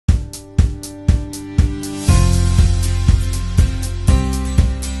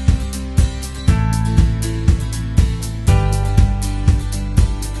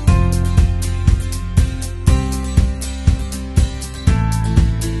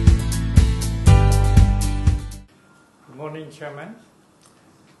morning, Chairman.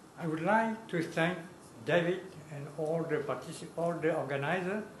 I would like to thank David and all the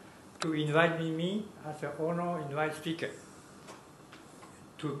organizers to invite me as an honor invite speaker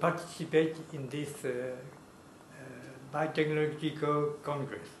to participate in this biotechnological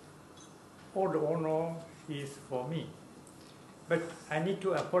congress. All the honor is for me. But I need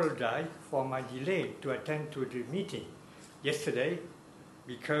to apologize for my delay to attend to the meeting yesterday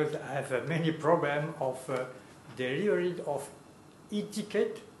because I have many problems of delivery of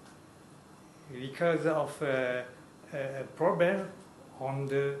e-ticket because of a problem on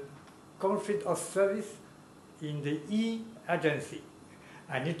the conflict of service in the e-agency.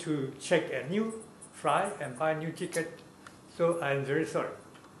 I need to check a new flight and buy a new ticket, so I'm very sorry.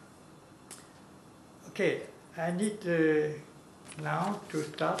 Okay, I need now to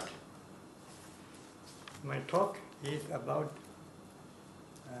start. My talk is about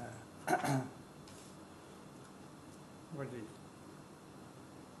what is it?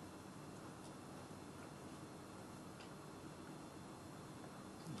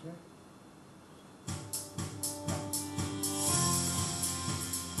 Okay.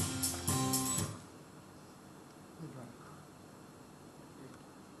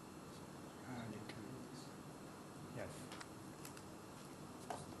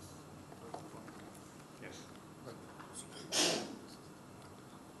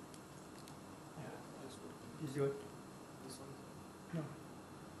 Is good? No.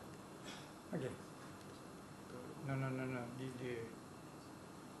 Okay. No.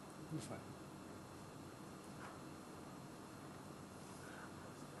 This one.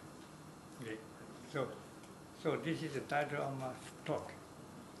 Okay. So this is the title of my talk.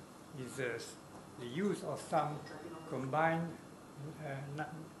 Is the use of some combined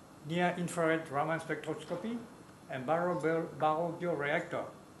near-infrared Raman spectroscopy and Baro-Bioreactor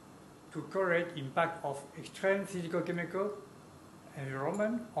to correlate impact of extreme physico-chemical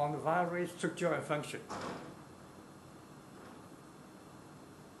environment on viroid structure and function.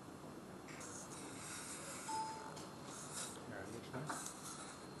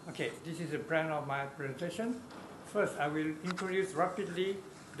 Okay, this is the plan of my presentation. First, I will introduce rapidly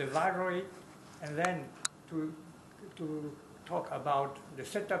the viroid and then to talk about the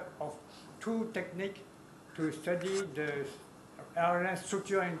setup of two techniques to study the RNA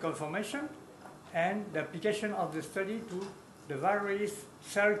structure and conformation, and the application of the study to the various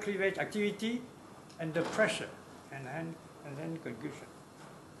cell cleavage activity and the pressure, and then conclusion.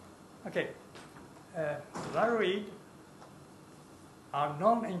 Okay, viroids are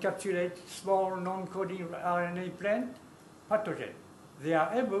non-encapsulated small non-coding RNA plant pathogen. They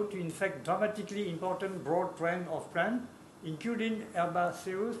are able to infect dramatically important broad range of plants, including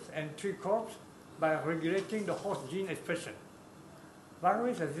herbaceous and tree crops, by regulating the host gene expression.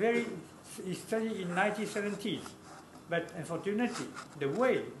 Viroids is studied in 1970s, but unfortunately, the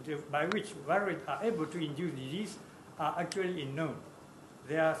way by which viroids are able to induce disease are actually unknown.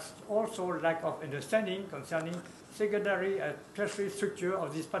 There is also lack of understanding concerning secondary and tertiary structure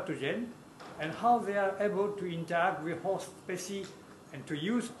of this pathogen and how they are able to interact with host species and to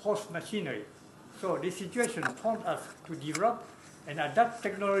use host machinery. So this situation prompted us to develop and adapt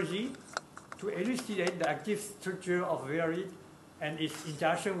technology to elucidate the active structure of viroid and its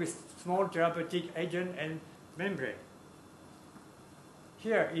interaction with small therapeutic agent and membrane.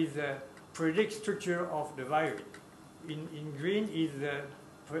 Here is the predict structure of the viroid. In green is the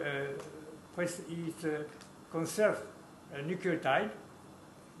conserved nucleotide.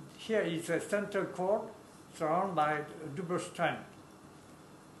 Here is a central core surrounded by a double strand.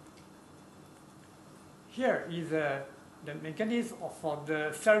 Here is the mechanism for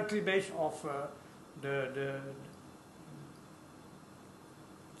the cell cleavage of the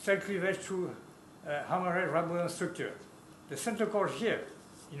cell cleavage through hammerhead Raman structure. The central core here,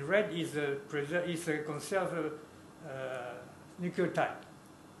 in red, is a conserved nucleotide.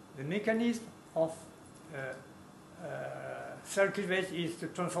 The mechanism of cell cleavage is the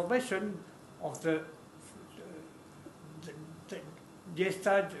transformation of the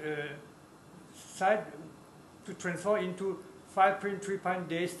diester side to transfer into 5.3'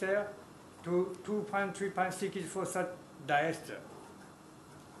 diester to 2.3' cyclic phosphate diester.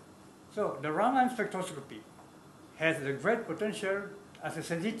 So the Raman spectroscopy has the great potential as a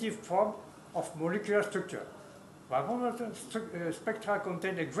sensitive form of molecular structure. Bipolar spectra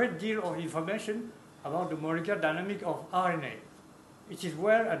contain a great deal of information about the molecular dynamic of RNA. It is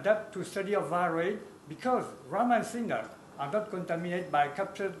well adapted to study of viroid because Raman signals are not contaminated by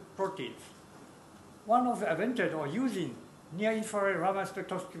captured proteins. One of the advantages of using near-infrared Raman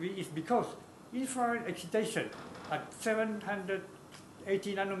spectroscopy is because infrared excitation at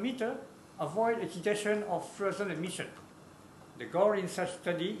 780 nanometer avoid excitation of fluorescent emission. The goal in such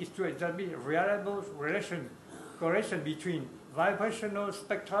study is to establish a reliable correlation between vibrational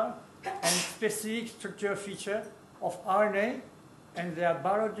spectra and specific structure feature of RNA and their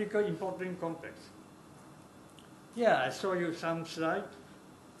biological important complex. Here I show you some slides,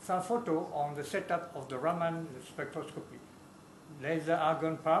 some photo on the setup of the Raman spectroscopy. Laser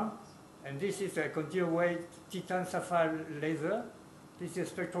argon pump, and this is a continuous wave titan sapphire laser. This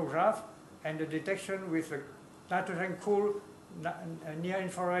is a spectrograph and the detection with a nitrogen cool near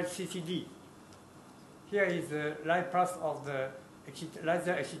infrared CCD. Here is the light path of the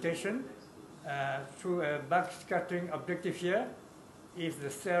laser excitation through a backscattering objective here, if the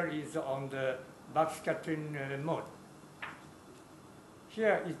cell is on the backscattering mode.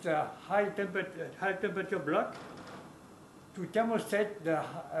 Here is a high temperature block to demonstrate the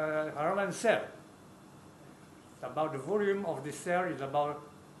Raman cell. About the volume of the cell is about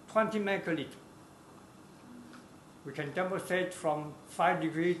 20 microliters. We can demonstrate from 5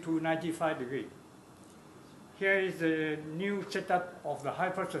 degrees to 95 degrees. Here is the new setup of the high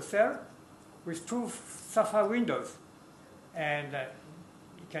pressure cell with 2 sapphire windows, and it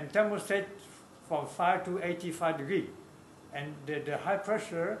can demonstrate from 5 to 85 degrees. And the high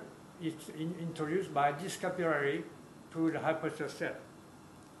pressure is introduced by this capillary to the high pressure cell.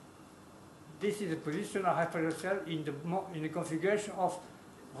 This is the position of high pressure cell in the configuration of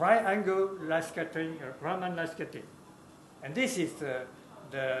right angle light scattering, Raman light scattering. And this is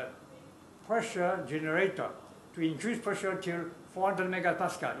the pressure generator to increase pressure till 400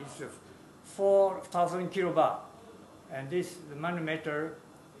 megapascal. It's 4,000 kilobar. And this the manometer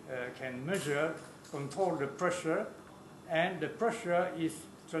can measure, control the pressure, and the pressure is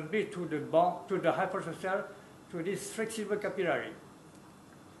transmitted to the high pressure cell to this flexible capillary.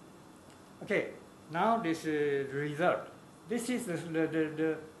 Okay, now this is the result. This is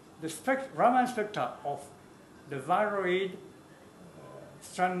the Raman spectra of the viroid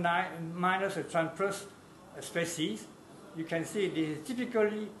strand 9 minus a strand plus species. You can see this is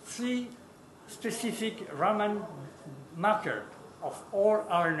typically 3 specific Raman marker of all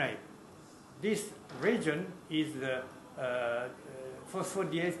RNA. This region is the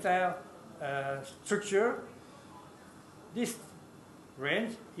phosphodiester structure. This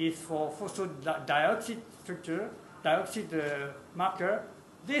range is for phosphodiioxide structure, dioxide marker.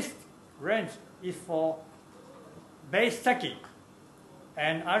 This range is for base stacking,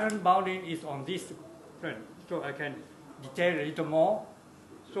 and iron bonding is on this plane. So I can detail a little more.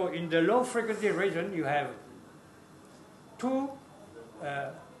 So in the low frequency region, you have 2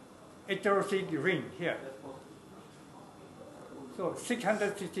 heterocyclic ring here. So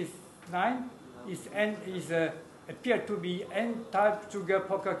 669 appear to be N-type sugar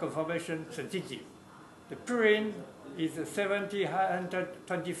poker conformation sensitive. The purine is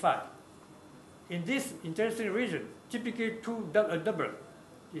 725. In this interesting region, typically double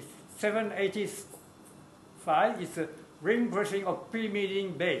is 785 is a ring brushing of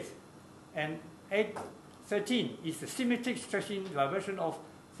pre-meeting base, and 813 is a symmetric stretching vibration of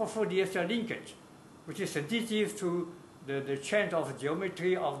phosphodiester linkage, which is sensitive to the change of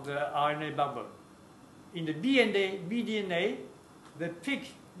geometry of the RNA bubble. In the BDNA, the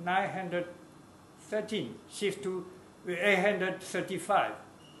peak 913 shifts to 835.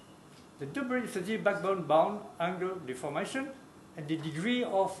 The double sensitive backbone bound angle deformation and the degree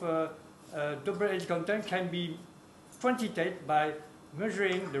of double edge content can be quantitated by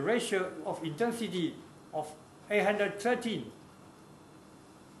measuring the ratio of intensity of 813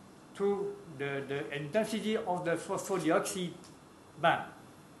 to the intensity of the phosphodioxide band.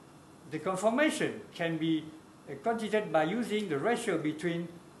 The conformation can be quantitated by using the ratio between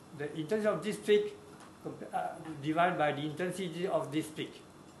the intensity of this peak divided by the intensity of this peak.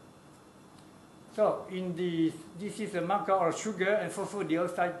 So this is a marker of sugar and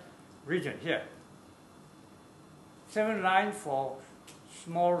phosphodiioxide region here. 7 lines for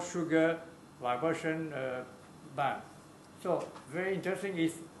small sugar vibration band. So very interesting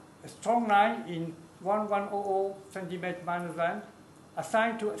is a strong line in 1100 centimeter minus band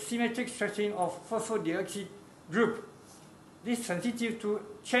assigned to symmetric stretching of phosphodiioxide group. This is sensitive to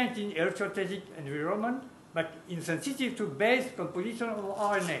change in electrostatic environment, but insensitive to base composition of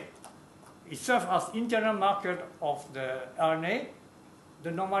RNA. It serves as internal marker of the RNA.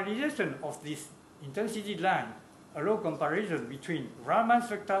 The normalization of this intensity line allows comparison between Raman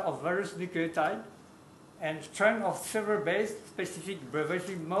spectra of various nucleotides and strand of several base specific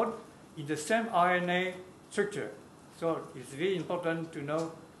brevity mode in the same RNA structure. So it's very important to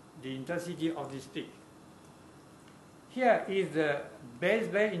know the intensity of this peak. Here is the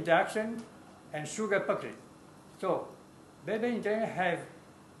base-base interaction and sugar buckling. So base-base interaction have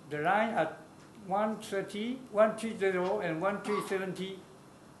the line at 130, 130, and 1370,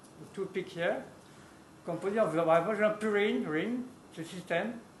 two peaks here. Composition of the vibrational purine ring, the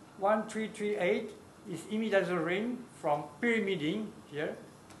system. 1338 is imidazole ring from pyrimidine here.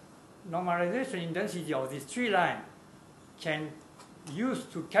 Normalization intensity of these three lines can use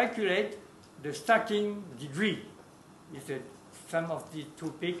to calculate the stacking degree. It's the sum of the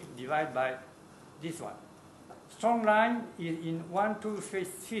two peaks divided by this one. Strong line is in 1 to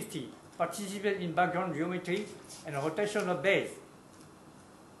 50, participate in background geometry and rotational base.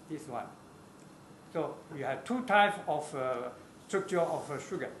 This one. So you have two types of structure of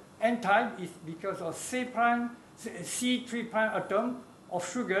sugar. N-type is because of C3' atom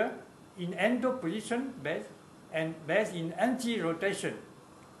of sugar in endo position base and base in anti-rotation.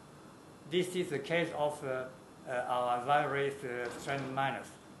 This is the case of our virus strand minus.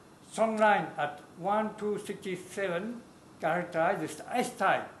 Strong line at 1 to 67 characterizes the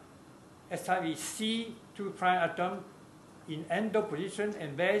S-type. S-type is C2' atom in endo position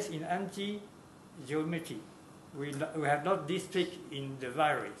and base in anti-geometry. We have not this peak in the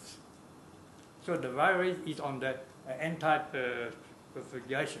viroids. So the viroid is on the N-type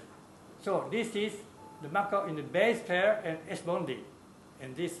configuration. So this is the marker in the base pair and S bonding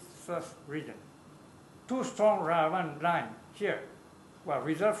in this first region. Two strong Raman lines here were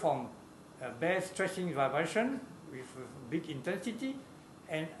result from base stretching vibration with big intensity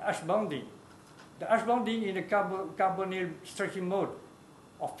and H bonding. The H bonding in the carbonyl stretching mode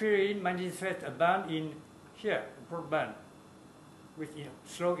of purine manifests a band in here, a broad band, with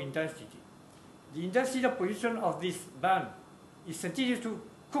slow intensity. The intensity position of this band is sensitive to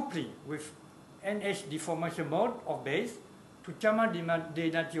coupling with NH deformation mode of base to thermal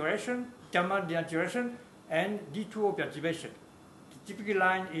denaturation and D2O perturbation. The typical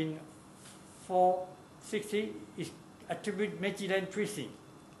line in 460 is attribute methylene twisting.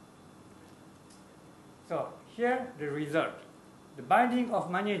 So here the result. The binding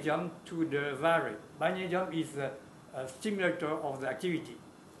of magnesium to the viroid. Magnesium is a stimulator of the activity.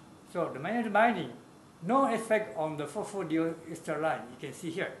 So the magnesium binding, no effect on the phosphodiester line. You can see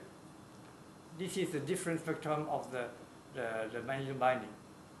here. This is the different spectrum of the magnesium binding.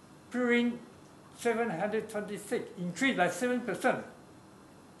 Purine 726 increased by 7%.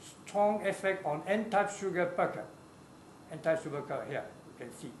 Strong effect on N-type sugar packer. N-type sugar packer here, you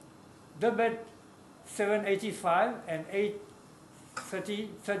can see. Double 785 and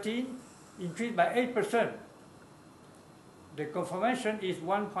 813 increased by 8%. The conformation is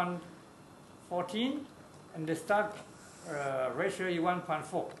 1.14 and the stack ratio is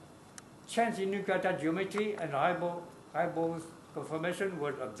 1.4. Change in nucleotide geometry and ribose conformation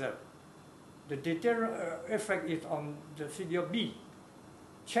was observed. The detailed effect is on the figure B.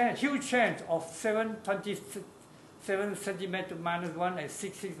 Huge change of 727 centimeter minus 1 and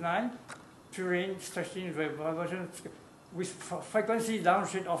 669 purine stretching vibration with frequency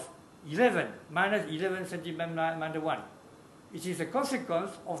downshift of 11, minus 11 centimeter minus 1. It is a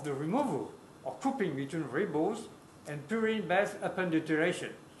consequence of the removal of coupling between ribose and purine base upon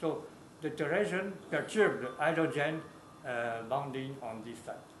deuteration. So deuteration perturbs the hydrogen bonding on this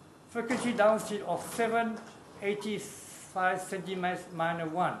side. Frequency downshift of 785 centimeters minus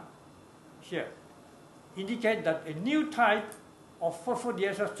 1 here indicate that a new type of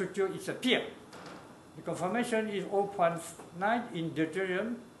phosphodiester structure is appeared. The conformation is 0.9 in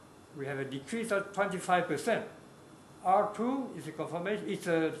deuterium. We have a decrease of 25%. R2 is a conformation. It's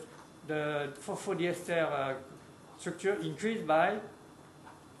the phosphodiester structure increased by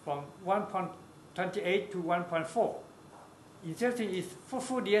from 1.28 to 1.4. Interesting is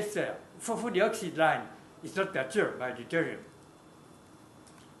phosphodioxide line is not perturbed by deuterium.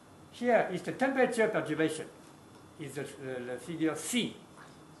 Here is the temperature perturbation. Is the figure C.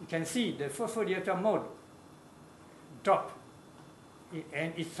 You can see the phosphodiester mode drop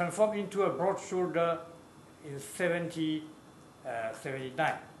and it's transformed into a broad shoulder in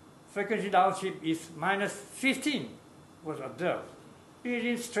 79. Frequency downshift is minus 15 was observed.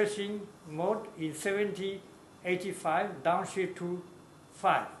 Purine stretching mode in 85 downshift to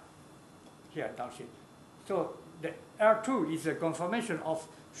 5. Here downshift. So the R2 is a conformation of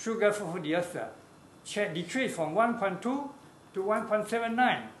sugar phosphodiester decrease from 1.2 to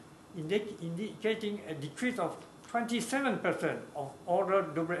 1.79, indicating a decrease of 27% of order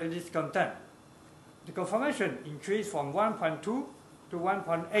double helix content. The conformation increased from 1.2 to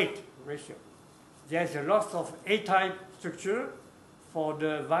 1.8 ratio. There is a loss of A-type structure for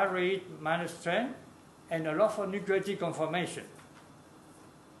the viroid minus strand and a loss of nucleotide conformation.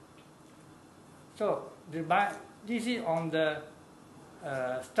 So this is on the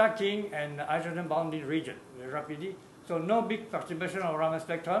stacking and hydrogen bonding region very rapidly. So no big perturbation of Raman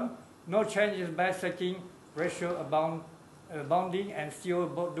spectrum, No change in base stacking ratio bonding and CO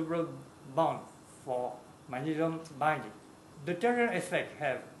double bond for magnesium binding. Deuterium effect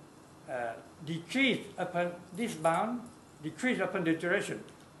have decreased upon this bond, decreased upon deuteration,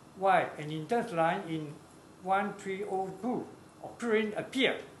 while an intense line in 1302 of purine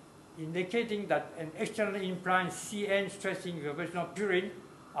appear, indicating that an externally implying CN stressing vibrational purine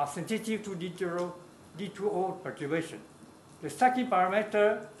are sensitive to D2O perturbation. The stacking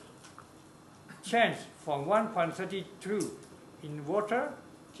parameter changed from 1.32 in water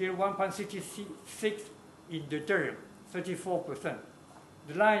till 1.66 in deuterium, 34%.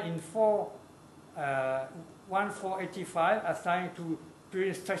 The line in 1485 assigned to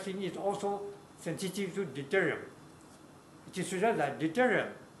purine stressing is also sensitive to deuterium. It is suggested that deuterium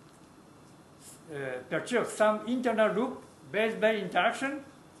perturbs some internal loop base-base interaction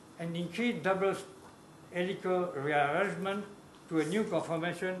and increase double helical rearrangement to a new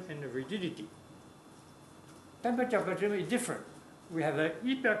conformation and rigidity. Temperature perturbation is different. We have the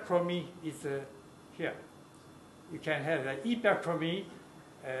hyperchromy is here. You can have the hyperchromy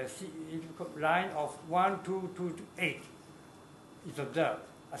line of 1228 is observed,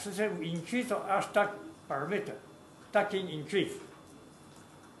 associated with increase of R stack parameter, stacking increase.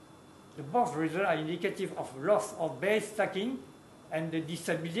 The both results are indicative of loss of base stacking and the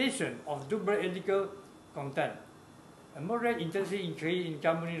destabilization of double helical content. A moderate intensity increase in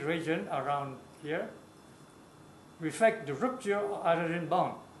carbonyl region around here reflect the rupture of hydrogen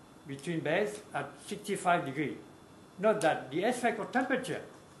bond between base at 65 degrees. Note that the effect of temperature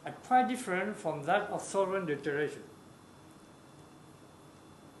are quite different from that of solvent deuteration.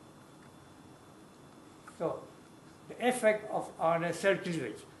 So, the effect of RNA cell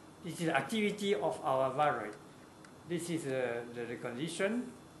cleavage. This is activity of our viroid. This is the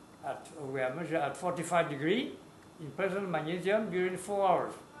condition. We are measured at 45 degrees in present magnesium during 4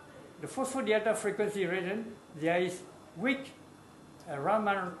 hours. The phosphodiester frequency region, there is weak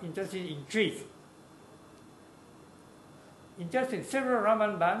Raman intensity increase. Interesting, several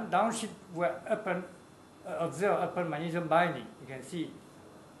Raman bands downshift were observed upon magnesium binding. You can see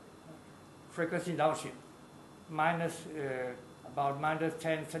frequency downshift, about minus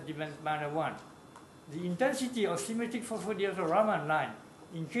 10 centimeters, -1. The intensity of symmetric phosphodiester Raman line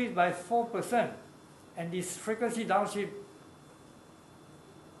increased by 4%, and this frequency downshift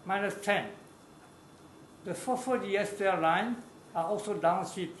 -10. The phosphodiester line are also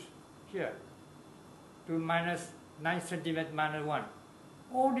downshift here to -9 centimeters, -1.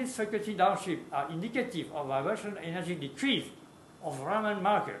 All these frequency downshift are indicative of vibrational energy decrease of Raman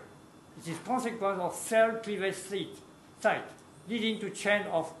marker. It is consequence of cell cleavage site, leading to chain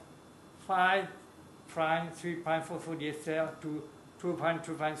of 5' 3' phosphodiester to 2'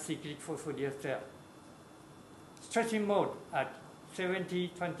 cyclic phosphodiester. Stretching mode at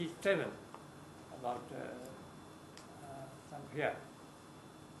 70-27, about here,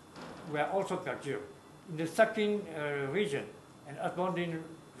 were also perturbed. In the stacking region and bonding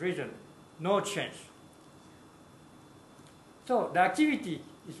region, no change. So the activity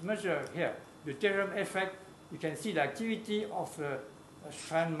is measured here. The deuterium effect, you can see the activity of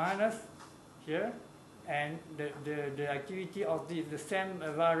strand minus here, and the activity of the same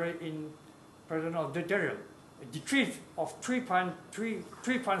vary in presence of deuterium. A decrease of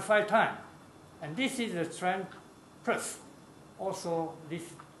 3.5 times. And this is the strand plus. Also,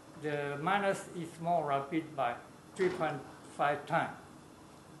 the minus is more rapid by 3.5 times.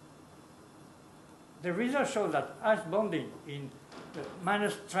 The results show that H bonding in the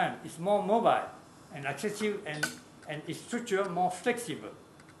minus strand is more mobile and excessive, and its structure more flexible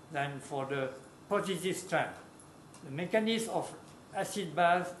than for the positive strand. The mechanism of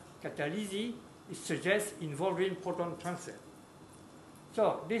acid-base catalysis suggests involving proton transfer.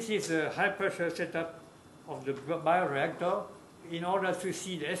 So this is a high pressure setup of the bioreactor in order to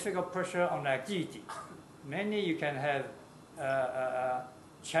see the effect of pressure on the activity. Mainly you can have a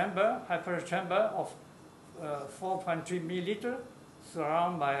chamber, high pressure chamber of 4.3 milliliter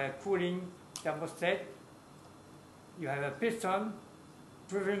surrounded by a cooling thermostat. You have a piston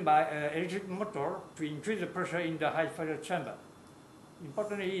driven by an electric motor to increase the pressure in the high pressure chamber.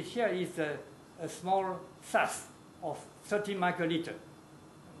 Importantly, here is a small SAS of 30 microliter.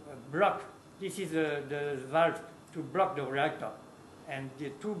 Block. This is the valve to block the reactor, and the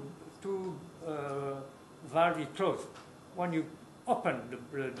two valve is closed. When you open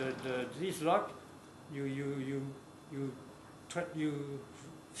this lock, you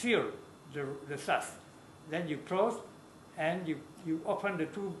fill the SAS. Then you close, and you open the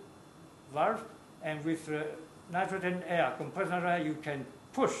two valves, and with nitrogen air, compressed air, you can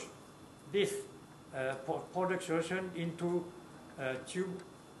push this product solution into a tube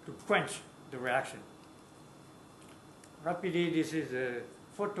to quench the reaction. Rapidly, this is a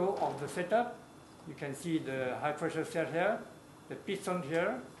photo of the setup. You can see the high pressure cell here, the piston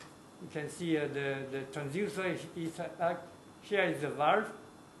here. You can see the transducer is here is the valve.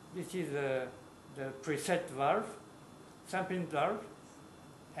 This is the preset valve, sampling valve.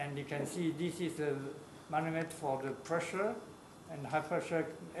 And you can see this is a manometer for the pressure and high pressure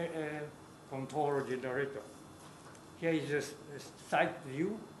control generator. Here is the side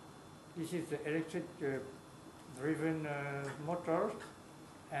view. This is the electric driven motor,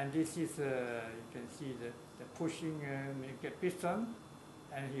 and this is you can see the pushing piston,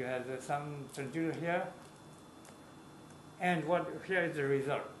 and you have some transducer here. And here is the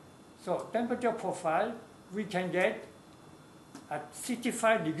result. So temperature profile we can get at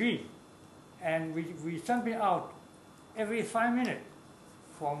 65 degrees, and we sample out every 5 minutes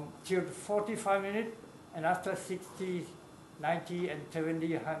from till 45 minutes, and after 60, 90, and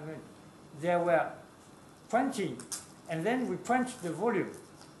 70, 100, there were quenching, and then we quench the volume,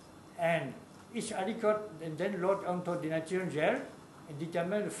 and each alicate and then load onto the denaturing gel and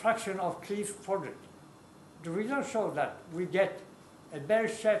determine the fraction of cleaved product. The result shows that we get a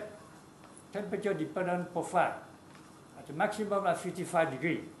bell-shaped temperature-dependent profile at a maximum of 55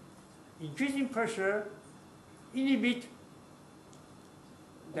 degrees. Increasing pressure inhibits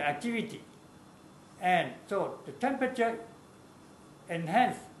the activity, and so the temperature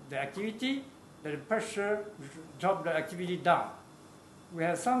enhances the activity, the pressure drops the activity down. We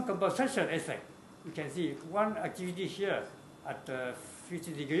have some compensation effect. You can see one activity here at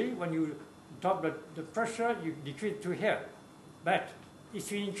 50 degrees. When you drop the pressure, you decrease to here. But if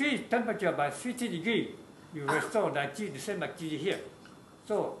you increase temperature by 50 degrees, you restore the same activity here.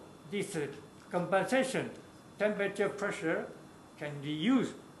 So this compensation temperature pressure can be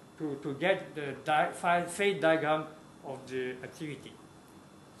used to get the phase diagram of the activity.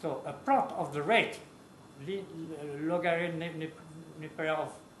 So a plot of the rate, logarithm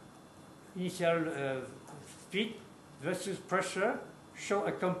of initial speed versus pressure, show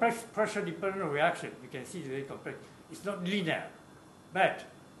a complex pressure-dependent reaction. You can see it's very complex. It's not linear. But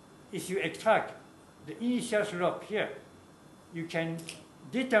if you extract the initial slope here, you can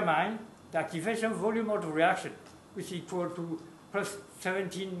determine the activation volume of the reaction, which is equal to plus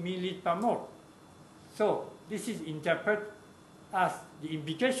 17 milliliters per mole. So this is interpreted as the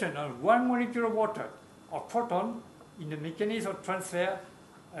implication of one molecule of water or proton in the mechanism of transfer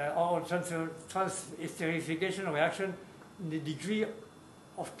or esterification reaction in the degree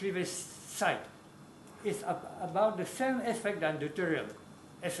of cleavage site. It's about the same effect than the deuterium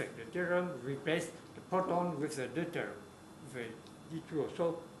effect. The deuterium replaces the proton with the deuterium, with a D2O.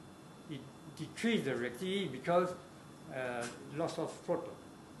 So it decreases the reactivity because loss of proton.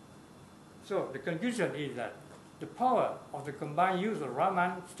 So the conclusion is that the power of the combined use of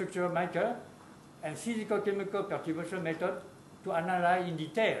Raman structural marker and physico-chemical perturbation method to analyze in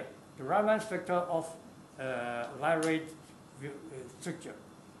detail the Raman spectra of viroid structure.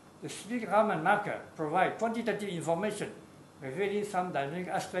 The specific Raman marker provides quantitative information revealing some dynamic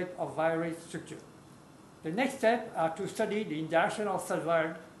aspect of viroid structure. The next step are to study the interaction of such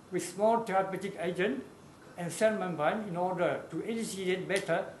viroid with small therapeutic agent and cell membrane in order to elucidate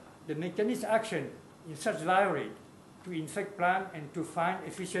better the mechanism action in such viroid to infect plant and to find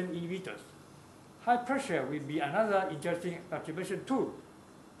efficient inhibitors. High pressure will be another interesting perturbation tool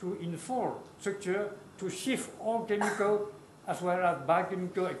to inform structure to shift all chemical as well as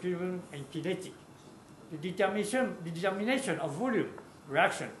biochemical equilibrium and kinetic. The determination of volume,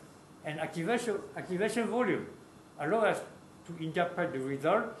 reaction, and activation volume allow us to interpret the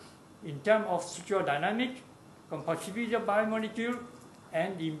result in terms of structural dynamic, compatibility of biomolecule,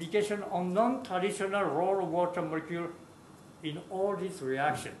 and the implication on non-traditional role of water molecule in all these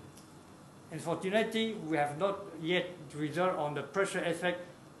reactions. Unfortunately, we have not yet result on the pressure effect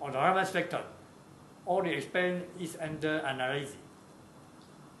on the Raman spectrum. All the experiment is under analysis.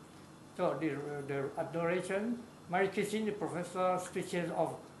 So the adoration, Marie-Christine, the professor specialist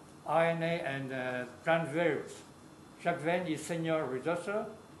of RNA and plant variables. Jacques Venn is senior researcher.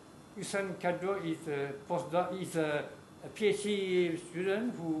 Hussein Kadro is a postdoc, is a PhD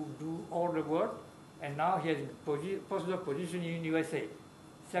student who do all the work, and now he has postdoc position in USA.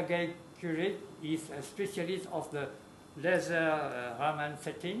 Sergei Curie is a specialist of the laser Raman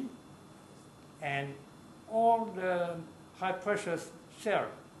setting, and all the high pressure cells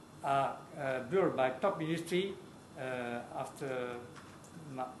are built by top industry after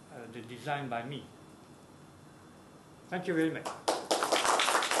the design by me. Thank you very much. Other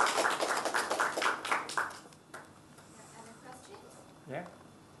questions? Yeah.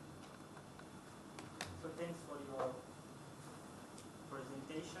 So thanks for your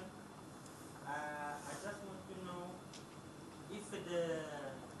presentation. question.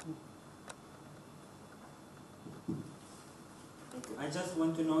 I just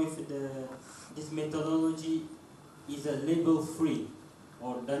want to know if the this methodology is a label free,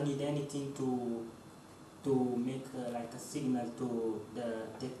 or don't need anything to make like a signal to the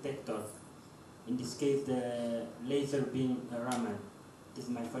detector. In this case, the laser beam Raman. This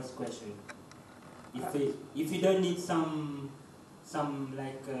is my first question. If you don't need some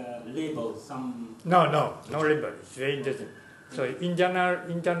like label, some. No label. It's very interesting. So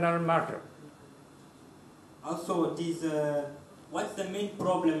internal marker. Also, this what's the main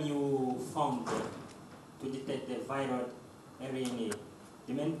problem you found to detect the viral RNA?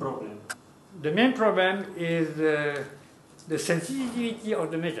 The main problem. The main problem is the sensitivity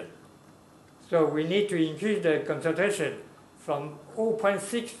of the measure. So we need to increase the concentration from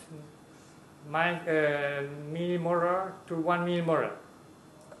 0.6 millimolar to 1 millimolar,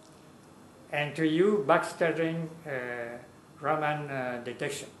 and to use backscattering Raman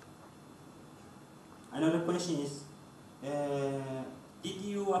detection. Another question is, did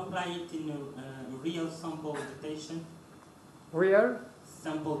you apply it in real sample detection? Real?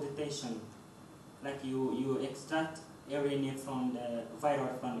 Sample detection. Like you extract RNA from the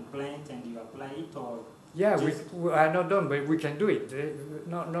viral from the plant and you apply it, or? Yeah, we are not done, but we can do it.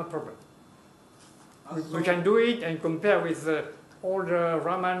 No problem. We can do it and compare with all the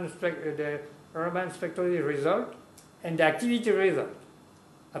Raman spectroscopy result and the activity result.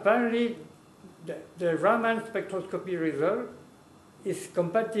 Apparently, the Raman spectroscopy result is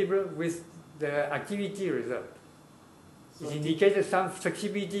compatible with the activity result. So it indicates some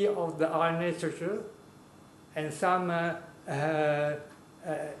flexibility of the RNA structure and some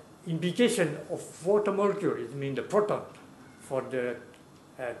implication of photomolecule, it means the proton, for the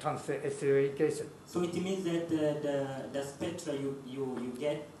transacceleration. So it means that the spectra you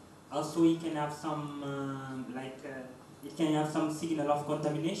get, also it can have some it can have some signal of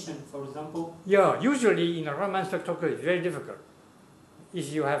contamination, for example? Yeah, usually in a Raman spectroscopy it's very difficult.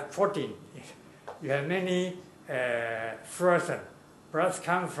 If you have protein, you have many fluorescent, perhaps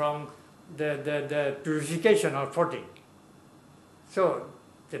come from the purification of protein. So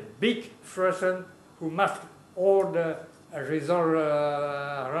the big fluorescent who mask all the result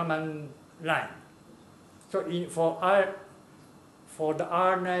Raman line. So for the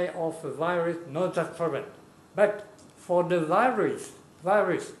RNA of the virus, not that problem. But for the virus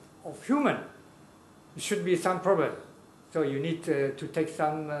of human, it should be some problem. So you need to take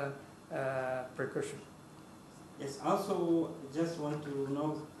some precaution. Yes, also just want to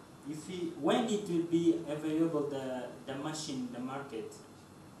know when it will be available, the machine, the market?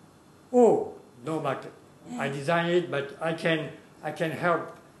 Oh, no market. I designed it, but I can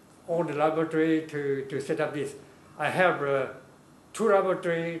help all the laboratory to set up this. I have 2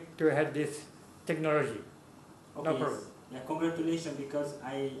 laboratories to have this technology. Okay, No problem. Yeah, congratulations, because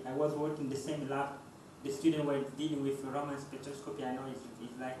I was working in the same lab. The students were dealing with Raman spectroscopy. I know it's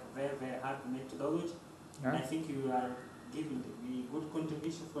like very, very hard methodology. Yeah. And I think you are giving a good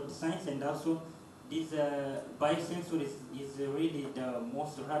contribution for the science, and also this biosensor is really the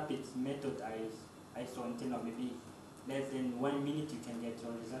most rapid method I saw until now. Maybe less than 1 minute you can get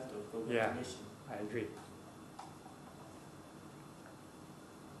your result of congratulations. Yeah, I agree.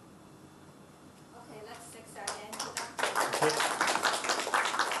 Okay, let's fix our end.